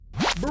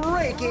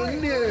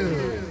Breaking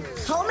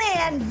news. Oh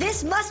man,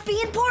 this must be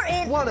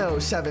important.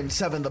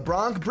 1077 The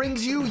Bronc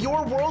brings you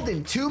your world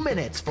in 2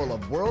 minutes, full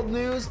of world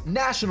news,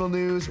 national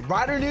news,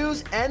 rider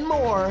news, and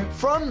more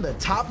from the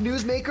top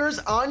newsmakers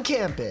on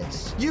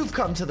campus. You've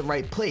come to the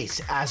right place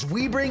as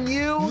we bring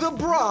you the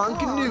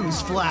Bronc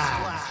News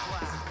Flash.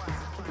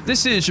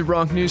 This is your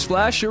Bronc News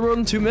Flash, your world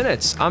in 2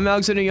 minutes. I'm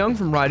Alexander Junge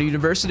from Rider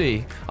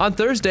University. On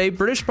Thursday,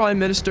 British Prime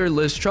Minister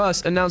Liz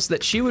Truss announced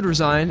that she would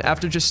resign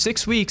after just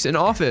 6 weeks in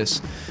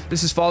office.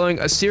 This is following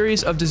a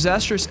series of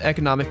disastrous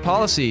economic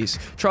policies.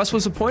 Truss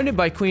was appointed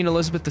by Queen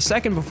Elizabeth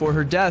II before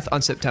her death on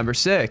September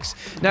 6.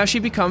 Now she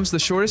becomes the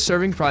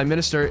shortest-serving Prime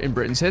Minister in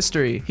Britain's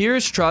history. Here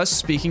is Truss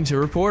speaking to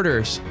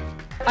reporters.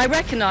 I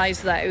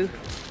recognise, though,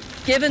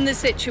 given the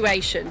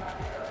situation,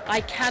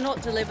 I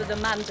cannot deliver the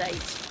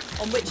mandate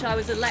on which I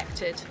was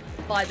elected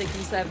by the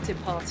Conservative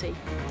Party.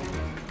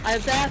 I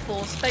have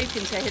therefore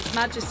spoken to His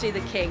Majesty the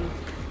King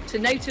to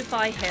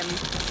notify him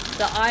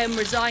that I am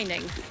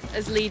resigning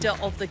as leader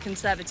of the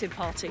Conservative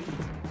Party.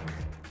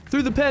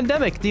 Through the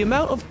pandemic, the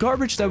amount of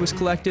garbage that was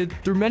collected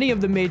through many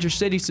of the major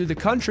cities through the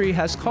country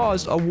has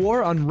caused a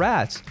war on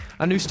rats.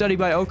 A new study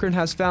by Okran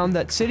has found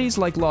that cities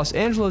like Los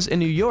Angeles and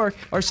New York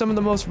are some of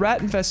the most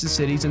rat-infested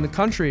cities in the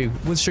country,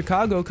 with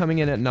Chicago coming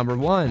in at number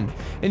 1.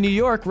 In New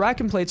York, rat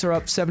complaints are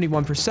up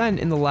 71%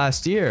 in the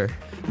last year.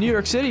 New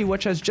York City,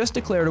 which has just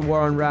declared a war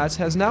on rats,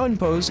 has now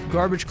imposed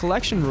garbage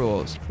collection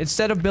rules.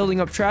 Instead of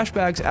building up trash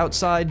bags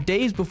outside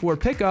days before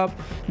pickup,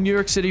 New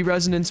York City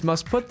residents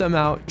must put them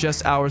out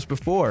just hours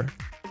before.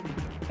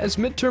 As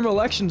midterm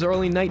elections are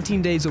only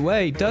 19 days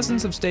away,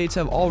 dozens of states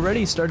have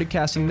already started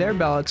casting their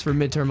ballots for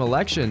midterm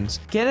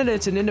elections.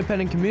 Candidates in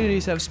independent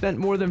communities have spent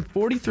more than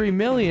 $43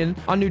 million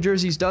on New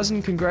Jersey's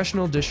dozen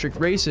congressional district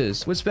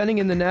races, with spending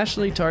in the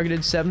nationally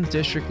targeted 7th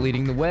district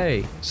leading the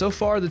way. So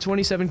far, the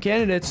 27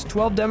 candidates,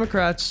 12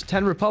 Democrats,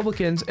 10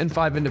 Republicans, and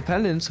 5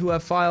 independents who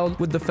have filed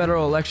with the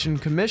Federal Election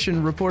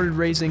Commission reported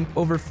raising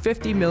over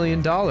 $50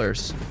 million.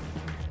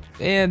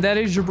 And that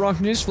is your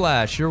Bronc News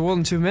Flash, your world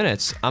in 2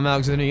 minutes. I'm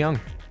Alexander Junge.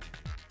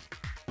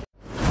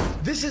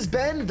 This has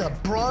been the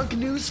Bronc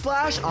News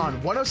Flash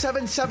on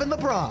 1077 The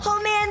Bronc.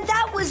 Oh man,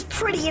 that was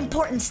pretty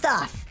important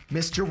stuff.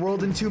 Missed your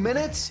world in 2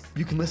 minutes?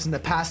 You can listen to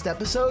past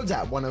episodes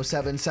at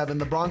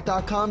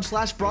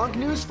 1077thebronc.com/Bronc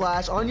News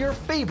Flash on your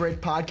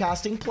favorite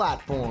podcasting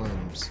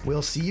platforms.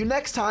 We'll see you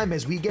next time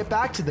as we get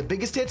back to the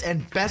biggest hits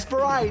and best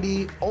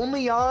variety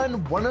only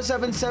on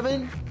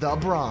 1077 The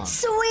Bronc.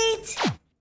 Sweet.